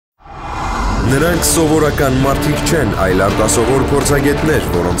Նրանք սովորական մարդիկ չեն, այլ արտասովոր փորձագետներ,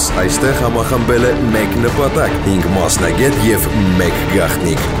 որոնց այստեղ համախմբել է մեկ նպատակ՝ 5 մասնագետ եւ 1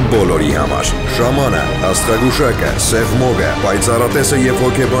 գաղտնիք բոլորի համար։ Շամանը, աստղագուշակը, սեղմողը, պայծառատեսը եւ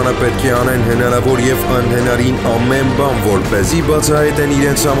հոգեբանը պետք է անեն հնարավոր եւ անհնարին ամեն բան, որպեսզի բացահայտեն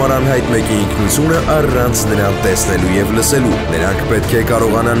իրենց համար անհայտ մեկի ինքնությունը առանց նրան տեսնելու եւ լսելու։ Նրանք պետք է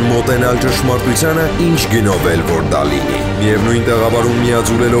կարողանան մոտենալ ճշմարտությանը, ինչ գնով էլ որ դա լինի։ Միևնույն տաղավարում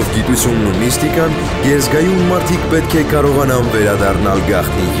միաձուլելով գիտությունն ու միստիկան, եզգայուն մարդիկ պետք է կարողանան վերադառնալ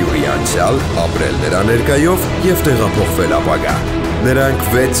գաղտնի յուրի անցյալ, ապրել նրա ներկայով եւ տեղափոխվել ապագա։ Նրանք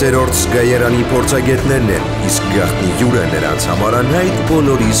 6-րդ զգայարանի փորձագետներն են, իսկ գաղտնի յուրը նրանց համար անհայտ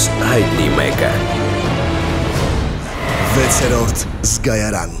բոլորիս հայտնի մեկը։ 6-րդ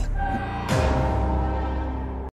զգայարան։